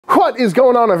What is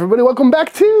going on, everybody? Welcome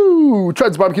back to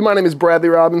Chuds BBQ. My name is Bradley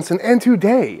Robinson, and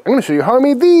today I'm going to show you how I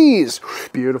made these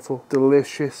beautiful,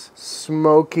 delicious,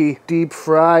 smoky,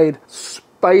 deep-fried,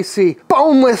 spicy,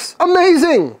 boneless,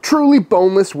 amazing, truly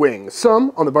boneless wings.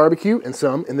 Some on the barbecue and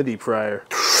some in the deep fryer.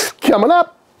 Coming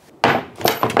up.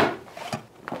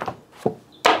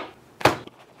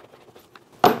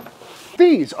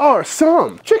 These are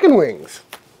some chicken wings.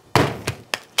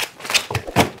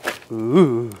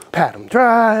 Ooh, pat them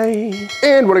dry.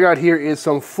 And what I got here is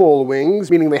some full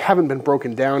wings, meaning they haven't been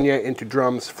broken down yet into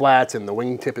drums, flats, and the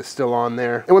wingtip is still on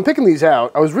there. And when picking these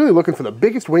out, I was really looking for the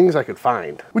biggest wings I could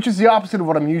find, which is the opposite of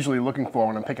what I'm usually looking for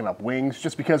when I'm picking up wings,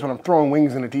 just because when I'm throwing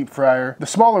wings in a deep fryer, the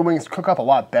smaller wings cook up a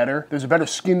lot better. There's a better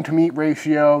skin to meat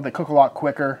ratio, they cook a lot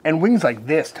quicker, and wings like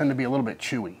this tend to be a little bit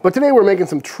chewy. But today we're making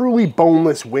some truly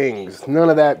boneless wings. None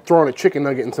of that throwing a chicken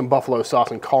nugget in some buffalo sauce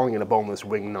and calling it a boneless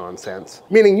wing nonsense.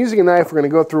 Meaning using a knife, we're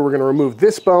going to remove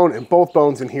this bone and both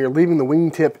bones in here, leaving the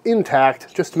wingtip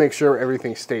intact just to make sure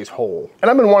everything stays whole. And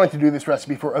I've been wanting to do this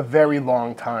recipe for a very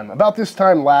long time. About this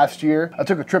time last year, I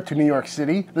took a trip to New York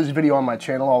City. There's a video on my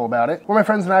channel all about it, where my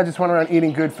friends and I just went around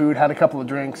eating good food, had a couple of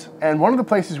drinks, and one of the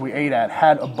places we ate at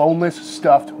had a boneless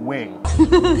stuffed wing.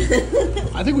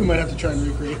 I think we might have to try and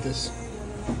recreate this.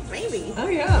 Maybe. Oh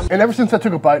yeah. And ever since I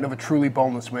took a bite of a truly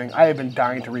boneless wing, I have been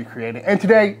dying to recreate it. And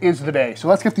today is the day. So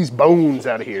let's get these bones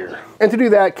out of here. And to do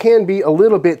that can be a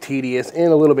little bit tedious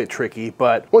and a little bit tricky,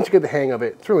 but once you get the hang of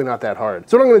it, it's really not that hard.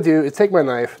 So what I'm gonna do is take my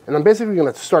knife and I'm basically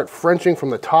gonna start Frenching from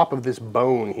the top of this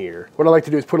bone here. What I like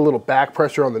to do is put a little back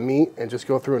pressure on the meat and just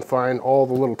go through and find all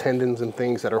the little tendons and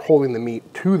things that are holding the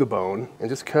meat to the bone and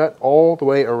just cut all the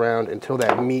way around until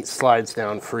that meat slides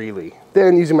down freely.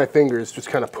 Then, using my fingers, just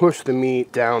kind of push the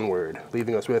meat downward,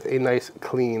 leaving us with a nice,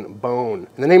 clean bone.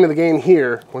 And the name of the game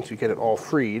here, once you get it all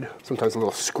freed, sometimes a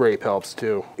little scrape helps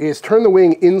too, is turn the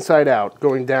wing inside out,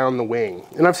 going down the wing.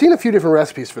 And I've seen a few different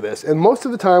recipes for this, and most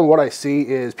of the time what I see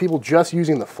is people just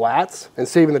using the flats and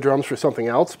saving the drums for something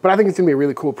else, but I think it's gonna be a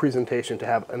really cool presentation to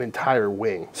have an entire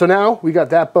wing. So now, we got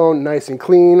that bone nice and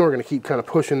clean. We're gonna keep kind of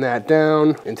pushing that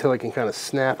down until it can kind of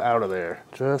snap out of there.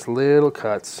 Just little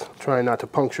cuts, trying not to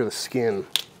puncture the skin.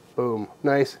 Boom.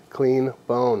 Nice, clean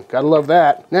bone. Gotta love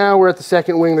that. Now we're at the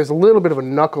second wing. There's a little bit of a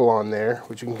knuckle on there,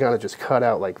 which you can kind of just cut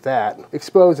out like that,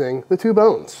 exposing the two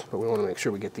bones. But we want to make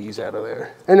sure we get these out of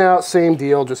there. And now, same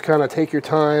deal. Just kind of take your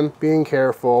time, being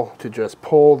careful to just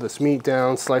pull this meat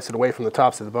down, slice it away from the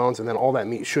tops of the bones, and then all that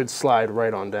meat should slide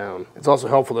right on down. It's also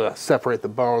helpful to separate the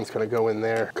bones, kind of go in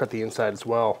there, cut the inside as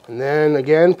well. And then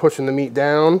again, pushing the meat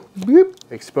down, boop,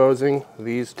 exposing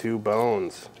these two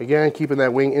bones. Again, keeping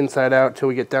that wing inside out till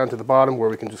we get down to the bottom where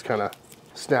we can just kind of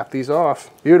snap these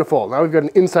off. Beautiful. Now we've got an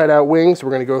inside out wing, so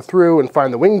we're going to go through and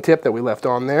find the wing tip that we left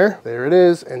on there. There it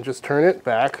is, and just turn it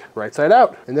back right side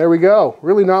out. And there we go.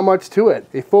 Really not much to it.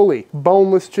 A fully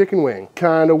boneless chicken wing.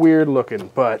 Kind of weird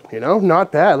looking, but you know,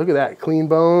 not bad. Look at that. Clean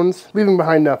bones, leaving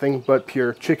behind nothing but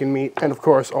pure chicken meat, and of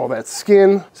course all that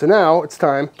skin. So now it's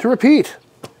time to repeat.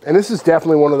 And this is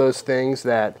definitely one of those things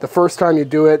that the first time you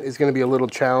do it is going to be a little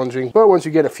challenging, but once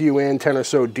you get a few in, 10 or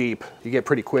so deep, you get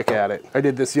pretty quick at it. I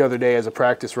did this the other day as a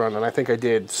practice run, and I think I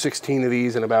did 16 of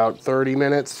these in about 30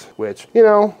 minutes, which, you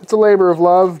know, it's a labor of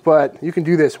love, but you can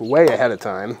do this way ahead of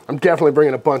time. I'm definitely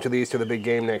bringing a bunch of these to the big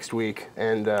game next week,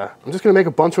 and I'm just going to make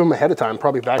a bunch of them ahead of time,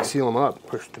 probably back seal them up.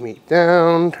 Push the meat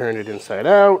down, turn it inside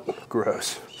out.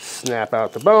 Gross. Snap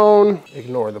out the bone,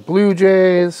 ignore the blue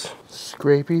jays.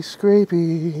 Scrapey,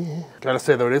 scrapey. Gotta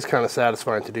say though, it is kind of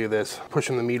satisfying to do this.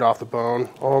 Pushing the meat off the bone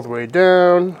all the way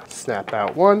down, snap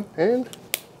out one, and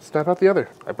snap out the other.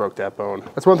 I broke that bone.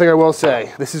 That's one thing I will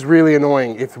say. This is really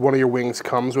annoying if one of your wings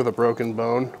comes with a broken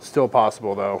bone. Still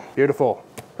possible though. Beautiful.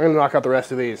 I'm gonna knock out the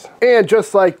rest of these. And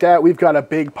just like that, we've got a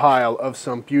big pile of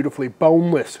some beautifully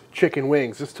boneless chicken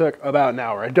wings. This took about an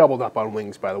hour. I doubled up on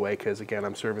wings, by the way, because again,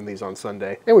 I'm serving these on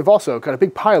Sunday. And we've also got a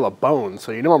big pile of bones,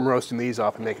 so you know I'm roasting these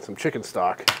off and making some chicken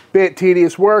stock. Bit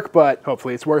tedious work, but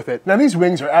hopefully it's worth it. Now these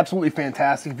wings are absolutely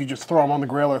fantastic if you just throw them on the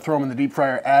grill or throw them in the deep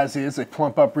fryer as is. They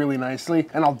plump up really nicely,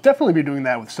 and I'll definitely be doing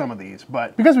that with some of these.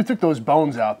 But because we took those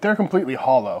bones out, they're completely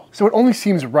hollow. So it only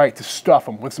seems right to stuff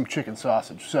them with some chicken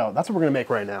sausage. So that's what we're gonna make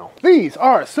right now. These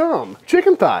are some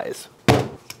chicken thighs.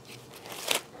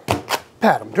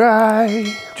 Pat them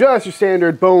dry. Just your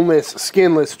standard boneless,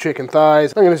 skinless chicken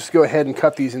thighs. I'm gonna just go ahead and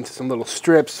cut these into some little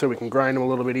strips so we can grind them a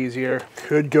little bit easier.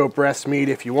 Could go breast meat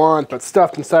if you want, but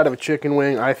stuffed inside of a chicken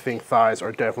wing, I think thighs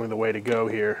are definitely the way to go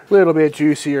here. A little bit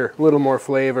juicier, a little more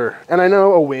flavor. And I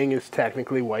know a wing is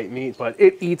technically white meat, but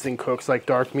it eats and cooks like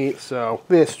dark meat, so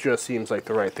this just seems like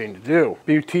the right thing to do.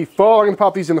 Beautiful. I'm gonna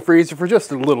pop these in the freezer for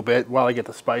just a little bit while I get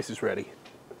the spices ready.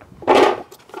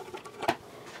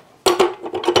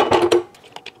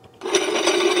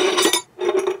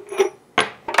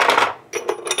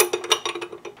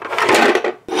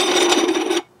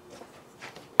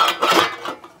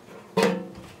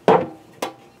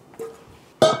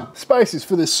 Spices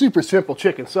for this super simple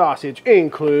chicken sausage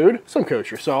include some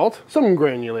kosher salt, some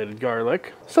granulated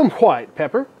garlic, some white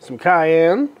pepper, some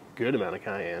cayenne, good amount of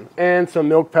cayenne, and some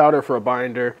milk powder for a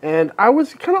binder. And I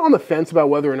was kind of on the fence about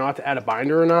whether or not to add a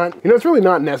binder or not. You know, it's really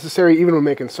not necessary even when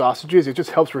making sausages. It just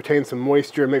helps retain some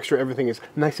moisture, make sure everything is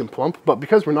nice and plump. But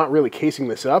because we're not really casing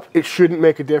this up, it shouldn't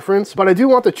make a difference. But I do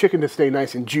want the chicken to stay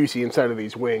nice and juicy inside of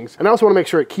these wings. And I also want to make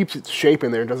sure it keeps its shape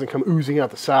in there and doesn't come oozing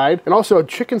out the side. And also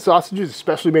chicken sausages,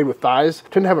 especially made with thighs,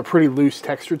 tend to have a pretty loose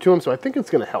texture to them. So I think it's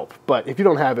going to help. But if you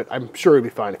don't have it, I'm sure it'd be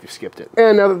fine if you skipped it.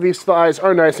 And now that these thighs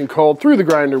are nice and cold, through the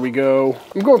grinder we go.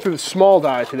 I'm going through the small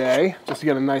die today, just to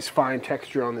get a nice fine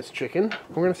texture on this chicken.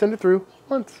 We're gonna send it through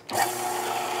once.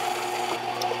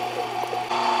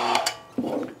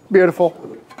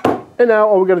 Beautiful. And now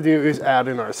all we gotta do is add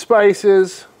in our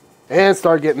spices and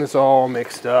start getting this all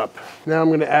mixed up. Now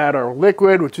I'm gonna add our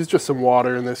liquid, which is just some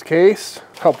water in this case.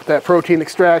 Help with that protein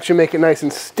extraction, make it nice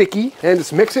and sticky, and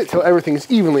just mix it till everything is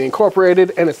evenly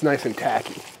incorporated and it's nice and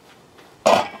tacky.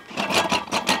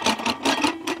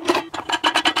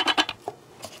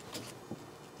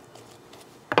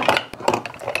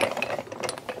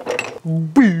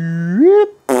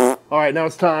 All right, now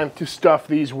it's time to stuff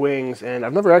these wings, and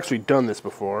I've never actually done this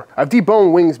before. I've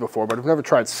deboned wings before, but I've never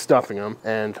tried stuffing them,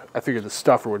 and I figured the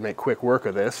stuffer would make quick work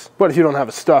of this. But if you don't have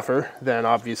a stuffer, then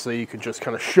obviously you could just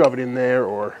kind of shove it in there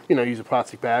or, you know, use a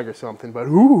plastic bag or something. But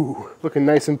ooh, looking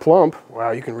nice and plump.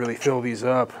 Wow, you can really fill these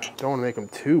up. Don't want to make them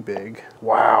too big.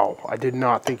 Wow, I did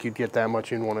not think you'd get that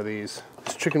much in one of these.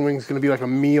 This chicken wing is going to be like a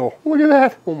meal. Look at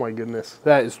that. Oh my goodness.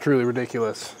 That is truly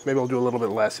ridiculous. Maybe I'll do a little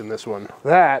bit less in this one.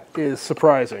 That is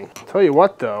surprising. Tell you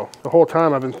what though, the whole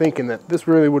time I've been thinking that this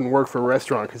really wouldn't work for a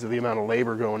restaurant because of the amount of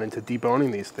labor going into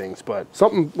deboning these things. But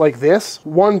something like this,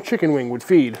 one chicken wing would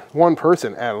feed one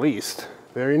person at least.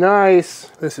 Very nice.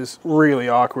 This is really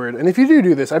awkward. And if you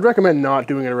do this, I'd recommend not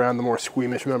doing it around the more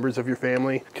squeamish members of your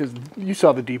family because you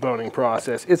saw the deboning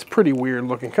process. It's pretty weird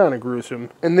looking, kind of gruesome.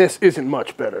 And this isn't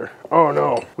much better. Oh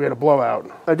no, we had a blowout.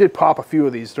 I did pop a few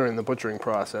of these during the butchering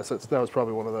process. That was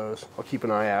probably one of those. I'll keep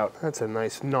an eye out. That's a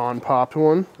nice non-popped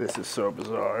one. This is so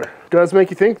bizarre. Does make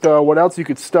you think though, what else you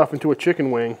could stuff into a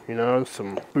chicken wing? You know,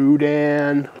 some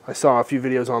boudin. I saw a few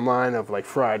videos online of like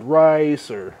fried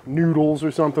rice or noodles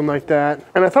or something like that.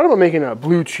 And I thought about making a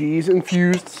blue cheese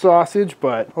infused sausage,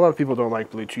 but a lot of people don't like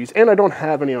blue cheese. And I don't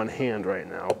have any on hand right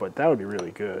now, but that would be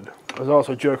really good. I was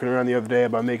also joking around the other day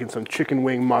about making some chicken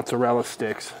wing mozzarella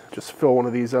sticks. Just fill one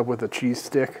of these up with a cheese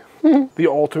stick. The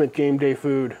ultimate game day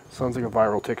food. Sounds like a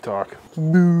viral TikTok.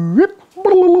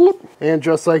 And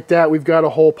just like that, we've got a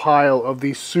whole pile of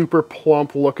these super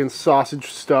plump looking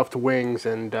sausage stuffed wings.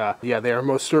 And yeah, they are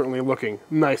most certainly looking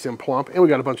nice and plump. And we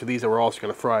got a bunch of these that we're also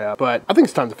gonna fry up. But I think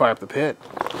it's time to fire up the pit.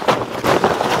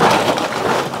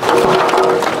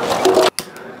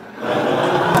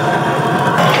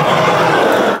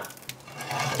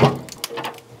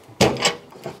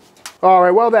 All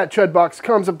right, while that chud box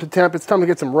comes up to temp, it's time to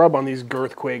get some rub on these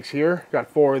girthquakes here.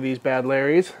 Got 4 of these bad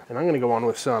Larrys, and I'm gonna go on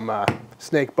with some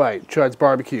Snake Bite Chuds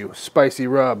BBQ spicy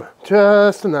rub.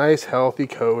 Just a nice healthy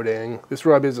coating. This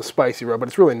rub is a spicy rub, but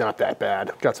it's really not that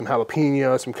bad. Got some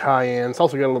jalapeno, some cayenne. It's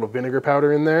also got a little vinegar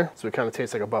powder in there, so it kind of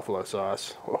tastes like a buffalo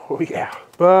sauce. Oh yeah.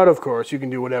 But of course, you can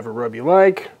do whatever rub you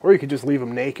like, or you could just leave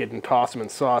them naked and toss them in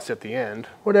sauce at the end.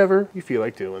 Whatever you feel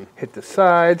like doing. Hit the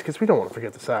sides, because we don't want to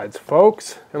forget the sides,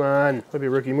 folks. Come on. That'd be a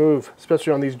rookie move,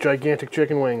 especially on these gigantic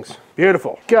chicken wings.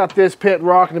 Beautiful. Got this pit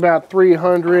rocking about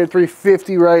 300,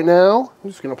 350 right now. I'm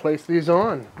just gonna place these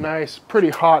on. Nice, pretty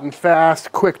hot and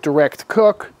fast, quick direct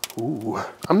cook. Ooh,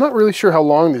 I'm not really sure how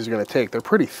long these are gonna take. They're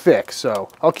pretty thick, so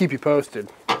I'll keep you posted.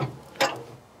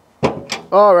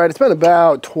 All right, it's been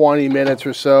about 20 minutes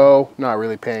or so. Not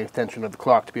really paying attention to the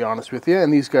clock, to be honest with you.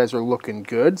 And these guys are looking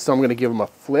good, so I'm gonna give them a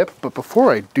flip. But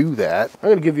before I do that, I'm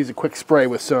gonna give these a quick spray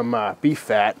with some beef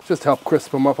fat, just to help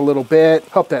crisp them up a little bit,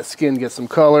 help that skin get some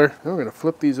color. And we're gonna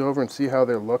flip these over and see how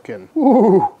they're looking.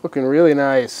 Ooh, looking really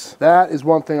nice. That is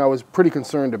one thing I was pretty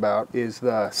concerned about, is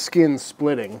the skin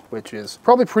splitting, which is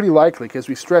probably pretty likely because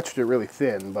we stretched it really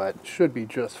thin, but should be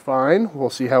just fine. We'll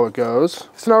see how it goes.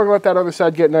 So now we're gonna let that other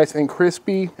side get nice and crispy.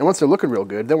 And once they're looking real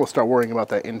good, then we'll start worrying about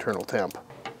that internal temp.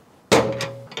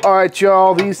 All right,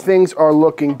 y'all, these things are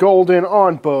looking golden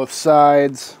on both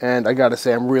sides. And I gotta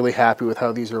say, I'm really happy with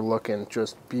how these are looking.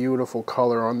 Just beautiful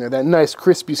color on there. That nice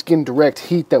crispy skin direct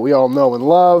heat that we all know and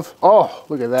love. Oh,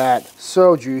 look at that.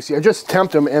 So juicy. I just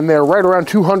temped them and they're right around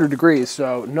 200 degrees.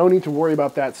 So no need to worry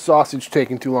about that sausage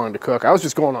taking too long to cook. I was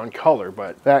just going on color,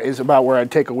 but that is about where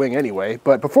I'd take a wing anyway.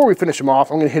 But before we finish them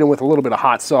off, I'm gonna hit them with a little bit of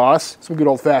hot sauce. Some good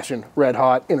old fashioned red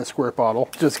hot in a squirt bottle.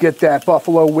 Just get that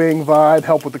buffalo wing vibe,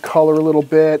 help with the color a little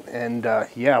bit. bit. And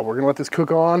yeah, we're gonna let this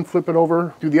cook on, flip it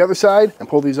over, do the other side, and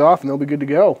pull these off, and they'll be good to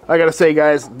go. I gotta say,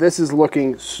 guys, this is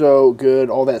looking so good.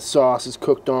 All that sauce is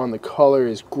cooked on, the color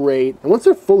is great. And once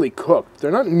they're fully cooked,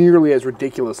 they're not nearly as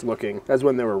ridiculous looking as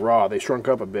when they were raw. They shrunk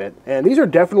up a bit. And these are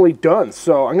definitely done,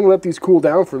 so I'm gonna let these cool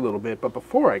down for a little bit. But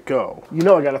before I go, you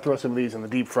know I gotta throw some of these in the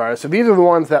deep fryer. So these are the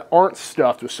ones that aren't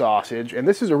stuffed with sausage, and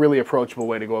this is a really approachable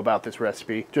way to go about this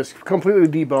recipe. Just completely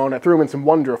debone. I threw them in some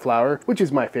Wonder flour, which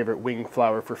is my favorite wing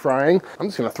flour for frying. I'm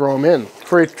just gonna throw them in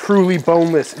for a truly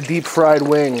boneless deep fried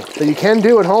wing that you can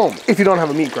do at home if you don't have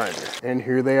a meat grinder. And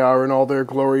here they are in all their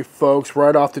glory, folks,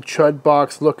 right off the Chud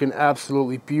box, looking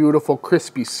absolutely beautiful,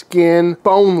 crispy skin,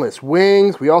 boneless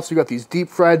wings. We also got these deep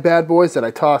fried bad boys that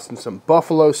I tossed in some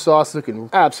buffalo sauce, looking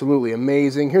absolutely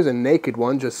amazing. Here's a naked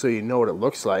one, just so you know what it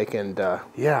looks like. And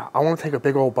yeah, I want to take a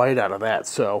big old bite out of that,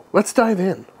 so let's dive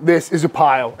in. This is a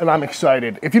pile, and I'm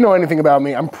excited. If you know anything about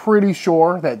me, I'm pretty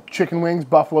sure that chicken wings,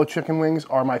 buffalo chicken wings,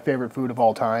 are my favorite food of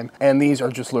all time, and these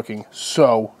are just looking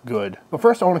so good. But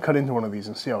first, I want to cut into one of these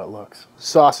and see how it looks.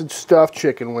 Sausage stuffed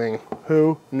chicken wing.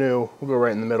 Who knew? We'll go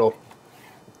right in the middle.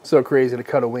 So crazy to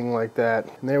cut a wing like that.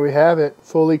 And there we have it.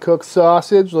 Fully cooked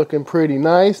sausage, looking pretty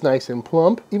nice, nice and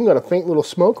plump. Even got a faint little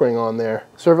smoke ring on there.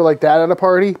 Serve it like that at a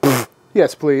party?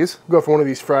 Yes, please. Go for one of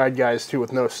these fried guys too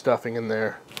with no stuffing in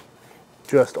there.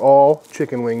 Just all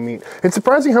chicken wing meat. It's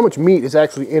surprising how much meat is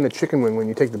actually in a chicken wing when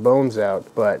you take the bones out,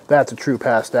 but that's a true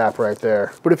past app right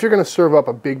there. But if you're gonna serve up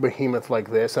a big behemoth like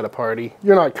this at a party,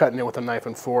 you're not cutting it with a knife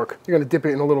and fork. You're gonna dip it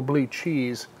in a little bleed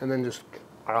cheese and then just,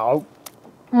 ow.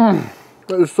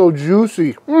 That is so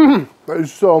juicy. That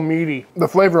is so meaty. The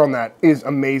flavor on that is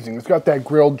amazing. It's got that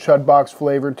grilled Chud box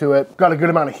flavor to it. Got a good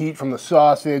amount of heat from the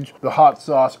sausage, the hot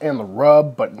sauce, and the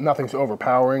rub, but nothing's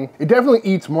overpowering. It definitely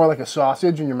eats more like a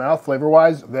sausage in your mouth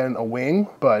flavor-wise than a wing,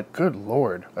 but good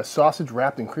Lord. A sausage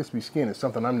wrapped in crispy skin is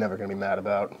something I'm never gonna be mad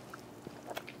about.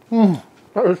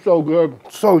 That is so good.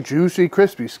 So juicy,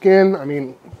 crispy skin. I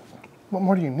mean, what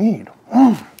more do you need?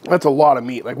 That's a lot of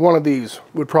meat. Like one of these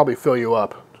would probably fill you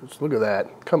up. Just look at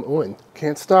that. Come on.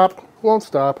 Can't stop, won't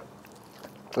stop.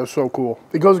 That's so cool.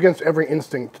 It goes against every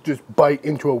instinct to just bite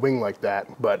into a wing like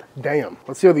that, but damn.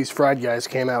 Let's see how these fried guys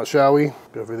came out, shall we?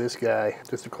 Go for this guy.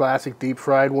 Just a classic deep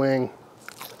fried wing.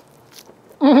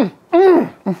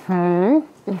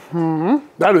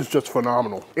 That is just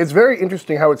phenomenal. It's very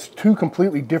interesting how it's two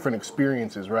completely different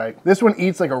experiences, right? This one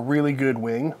eats like a really good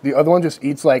wing. The other one just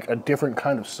eats like a different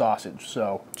kind of sausage.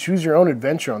 So choose your own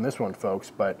adventure on this one,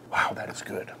 folks, but wow, that is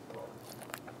good.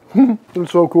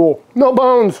 It's so cool. No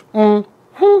bones. I'm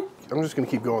just gonna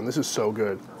keep going. This is so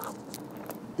good.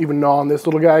 Even gnaw on this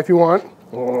little guy if you want.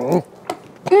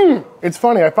 It's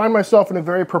funny, I find myself in a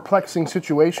very perplexing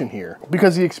situation here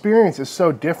because the experience is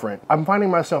so different. I'm finding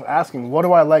myself asking, what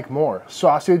do I like more,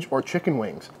 sausage or chicken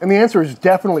wings? And the answer is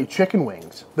definitely chicken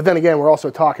wings. But then again, we're also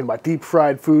talking about deep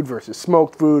fried food versus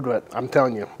smoked food, but I'm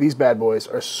telling you, these bad boys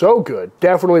are so good,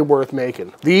 definitely worth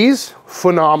making. These,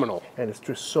 phenomenal. And it's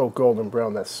just so golden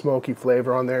brown, that smoky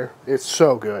flavor on there. It's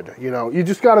so good, you know, you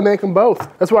just gotta make them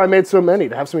both. That's why I made so many,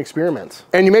 to have some experiments.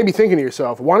 And you may be thinking to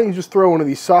yourself, why don't you just throw one of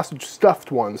these sausage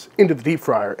stuffed ones into the deep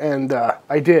fryer? And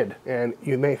I did, and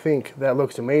you may think that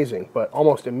looks amazing, but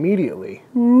almost immediately,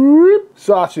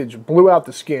 sausage blew out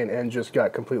the skin and just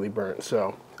got completely burnt.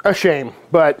 So a shame,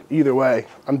 but either way,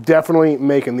 I'm definitely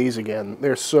making these again.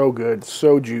 They're so good,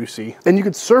 so juicy. And you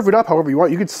could serve it up however you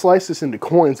want. You could slice this into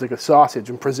coins like a sausage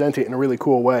and present it in a really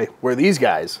cool way, where these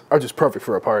guys are just perfect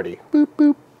for a party. Boop,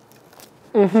 boop.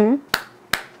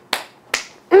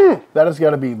 That has got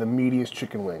to be the meatiest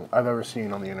chicken wing I've ever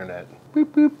seen on the internet. Boop,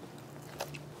 boop.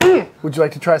 Would you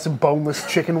like to try some boneless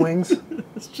chicken wings?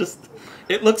 It's just,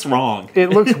 it looks wrong.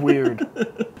 It looks weird.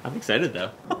 I'm excited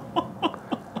though.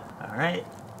 All right.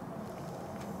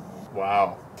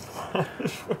 Wow.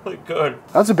 It's really good.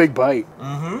 That's a big bite.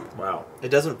 Wow. It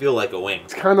doesn't feel like a wing.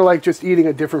 It's kind of like just eating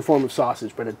a different form of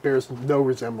sausage, but it bears no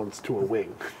resemblance to a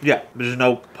wing. Yeah, there's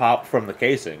no pop from the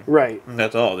casing. Right. And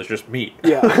that's all. There's just meat.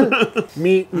 Yeah.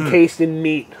 Meat encased in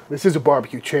meat. This is a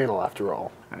barbecue channel after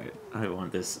all. All right. I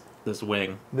want this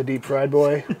wing. The deep fried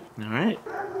boy. All right.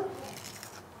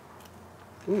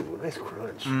 Ooh, nice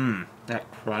crunch. That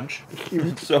crunch.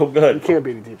 It's so good. You can't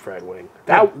beat a deep fried wing.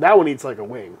 That one eats like a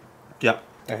wing. Yep.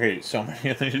 I ate so many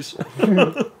of these.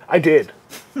 I did.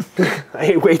 I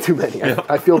ate way too many.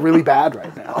 I feel really bad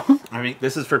right now. I mean,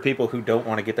 this is for people who don't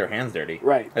want to get their hands dirty.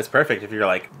 Right. It's perfect if you're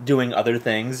like doing other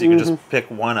things. You can just pick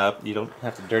one up. You don't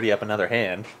have to dirty up another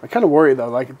hand. I kind of worry though.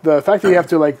 Like the fact that you have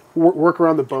to like work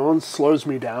around the bones slows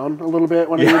me down a little bit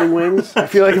when I'm eating wings. I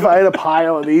feel like if I had a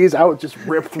pile of these, I would just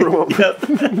rip through them.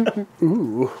 Yep.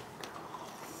 Ooh.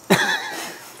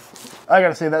 I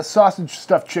gotta say, that sausage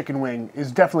stuffed chicken wing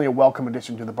is definitely a welcome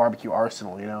addition to the barbecue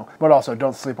arsenal, you know? But also,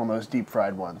 don't sleep on those deep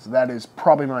fried ones. That is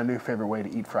probably my new favorite way to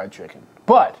eat fried chicken.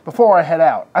 But before I head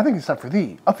out, I think it's time for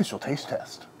the official taste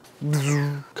test.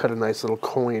 Cut a nice little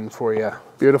coin for you.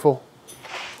 Beautiful.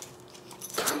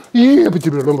 Yeah.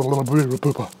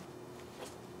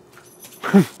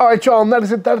 All right, y'all, and that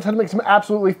is it. That is how to make some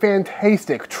absolutely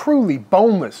fantastic, truly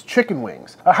boneless chicken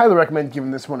wings. I highly recommend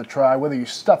giving this one a try, whether you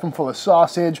stuff them full of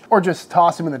sausage or just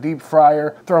toss them in the deep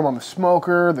fryer, throw them on the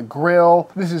smoker, the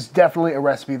grill. This is definitely a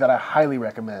recipe that I highly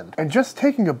recommend. And just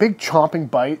taking a big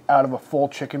chomping bite out of a full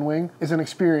chicken wing is an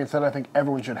experience that I think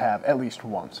everyone should have at least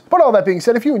once. But all that being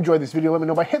said, if you enjoyed this video, let me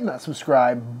know by hitting that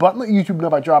subscribe button. Let YouTube know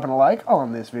by dropping a like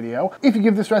on this video. If you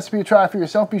give this recipe a try for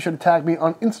yourself, be sure to tag me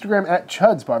on Instagram at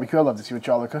Chuds BBQ. I'd love to see what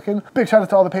y'all are cooking. Big shout out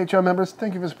to all the Patreon members.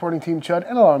 Thank you for supporting Team Chud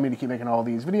and allowing me to keep making all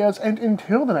these videos. And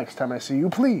until the next time I see you,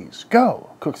 please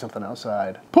go cook something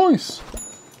outside. Peace!